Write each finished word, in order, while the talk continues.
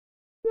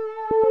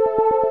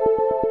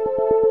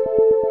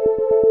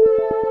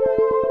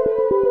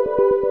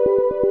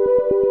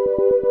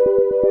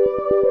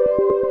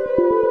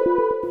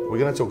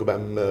going to talk about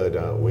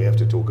murder, we have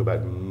to talk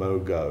about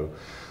Mogo.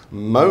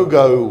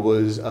 Mogo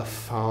was a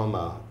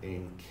farmer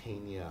in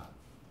Kenya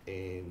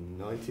in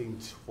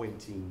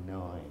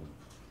 1929,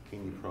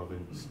 Kenya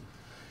province.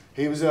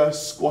 He was a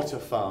squatter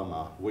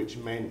farmer, which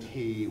meant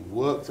he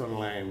worked on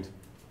land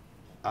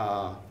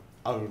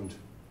owned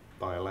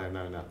by a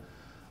landowner,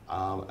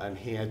 and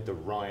he had the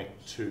right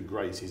to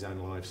graze his own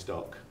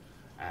livestock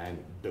and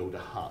build a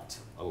hut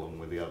along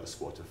with the other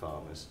squatter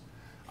farmers.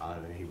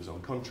 And he was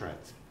on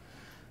contract.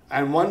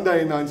 And one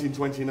day in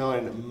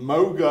 1929,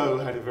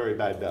 Mogo had a very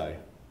bad day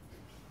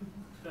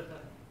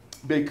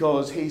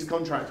because his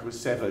contract was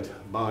severed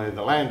by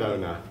the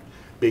landowner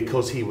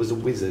because he was a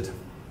wizard.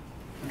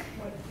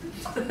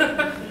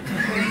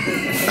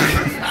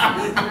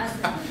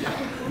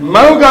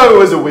 Mogo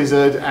was a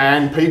wizard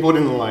and people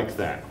didn't like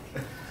that.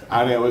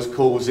 And it was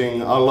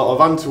causing a lot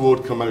of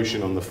untoward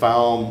commotion on the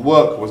farm.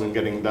 Work wasn't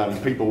getting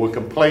done. People were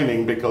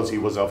complaining because he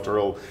was, after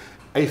all,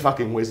 a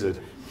fucking wizard.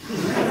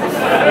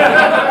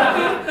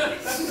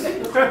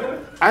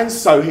 And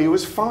so he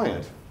was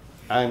fired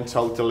and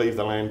told to leave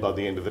the land by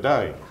the end of the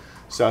day.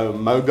 So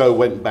Mogo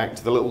went back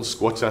to the little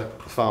squatter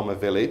farmer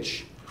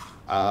village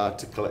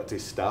to collect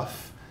his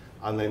stuff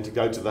and then to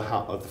go to the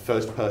hut of the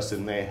first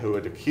person there who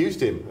had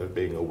accused him of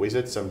being a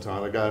wizard some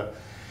time ago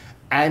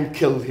and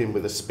killed him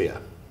with a spear.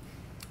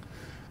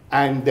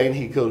 And then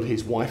he killed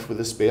his wife with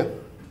a spear,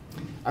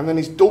 and then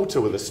his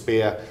daughter with a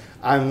spear,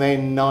 and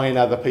then 9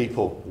 other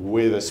people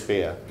with a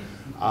spear,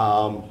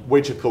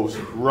 which of course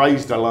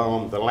raised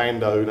alarm. The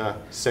landowner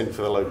sent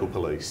for the local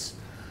police.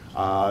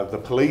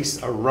 The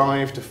police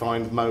arrived to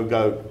find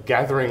Mogo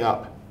gathering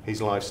up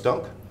his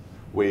livestock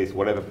with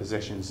whatever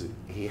possessions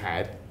he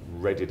had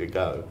ready to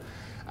go.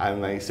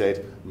 And they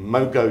said,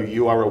 "Mogo,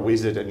 you are a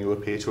wizard and you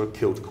appear to have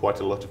killed quite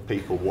a lot of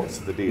people. What's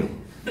the deal?"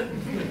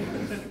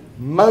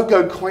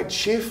 Mogo quite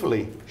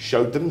cheerfully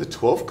showed them the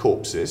 12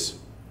 corpses,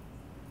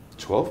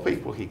 12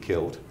 people he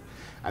killed,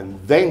 and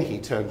then he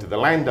turned to the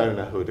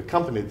landowner who had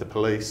accompanied the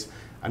police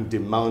and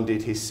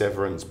demanded his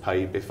severance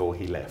paid before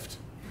he left.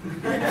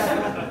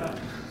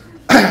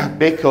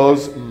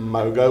 Because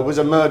Mogo was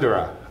a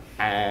murderer,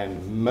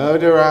 and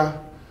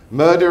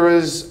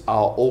murderers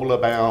are all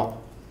about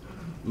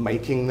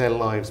making their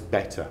lives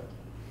better.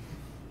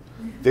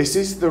 This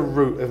is the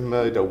root of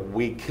murder.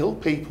 We kill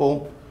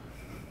people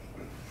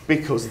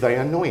because they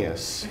annoy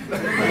us.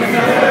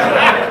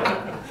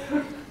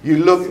 You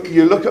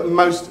look at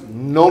most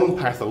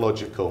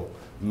non-pathological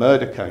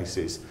murder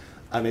cases,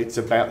 and it's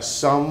about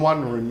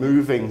someone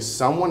removing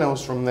someone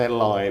else from their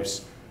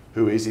lives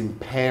who is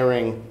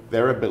impairing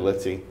their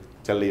ability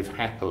to live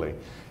happily.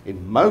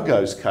 In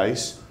Mogo's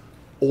case,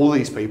 all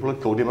these people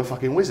had called him a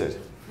fucking wizard.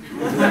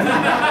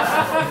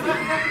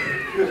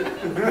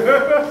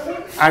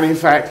 And in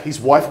fact, his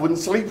wife wouldn't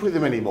sleep with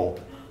him anymore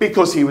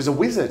because he was a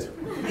wizard.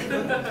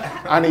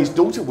 And his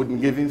daughter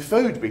wouldn't give him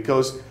food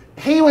because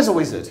he was a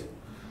wizard.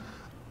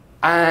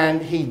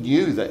 And he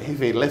knew that if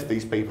he had left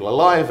these people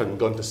alive and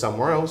gone to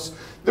somewhere else,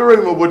 the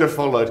rumour would have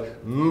followed,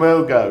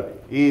 "Mogo,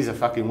 he's a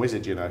fucking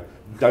wizard, you know.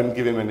 Don't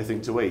give him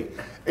anything to eat."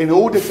 In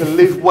order to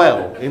live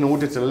well, in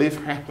order to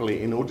live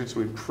happily, in order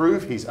to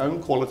improve his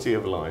own quality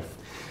of life,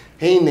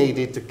 he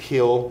needed to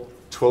kill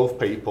 12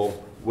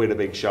 people with a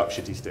big sharp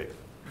shitty stick.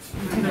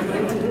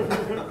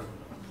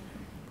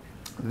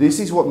 This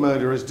is what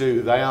murderers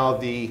do. They are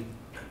the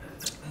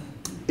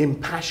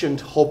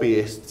impassioned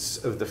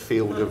hobbyists of the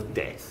field of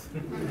death.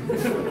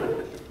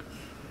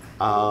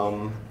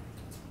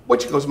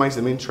 Which of course makes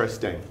them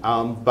interesting.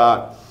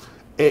 But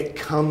it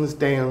comes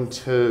down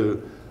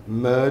to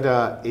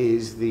murder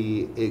is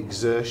the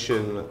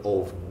exertion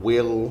of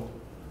will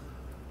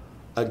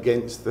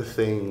against the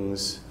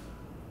things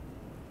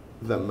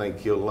that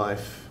make your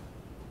life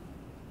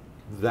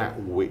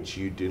that which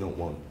you do not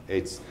want.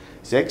 It's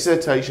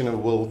exertion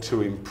of will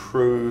to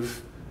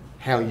improve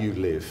how you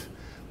live.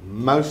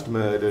 Most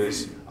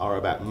murders are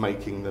about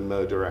making the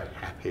murderer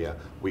happier.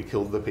 We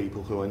kill the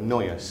people who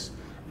annoy us.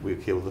 We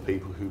kill the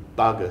people who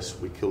bug us.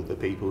 We kill the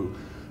people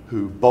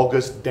who bog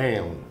us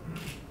down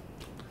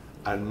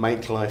and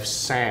make life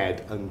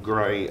sad and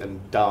grey and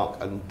dark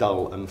and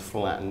dull and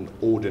flat and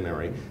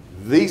ordinary.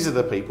 These are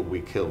the people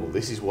we kill.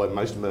 This is why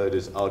most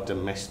murders are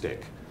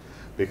domestic,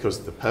 because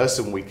the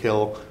person we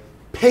kill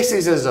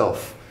pisses us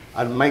off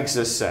and makes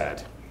us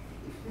sad.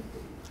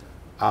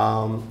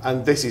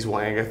 And this is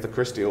why Agatha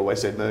Christie always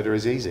said murder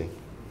is easy.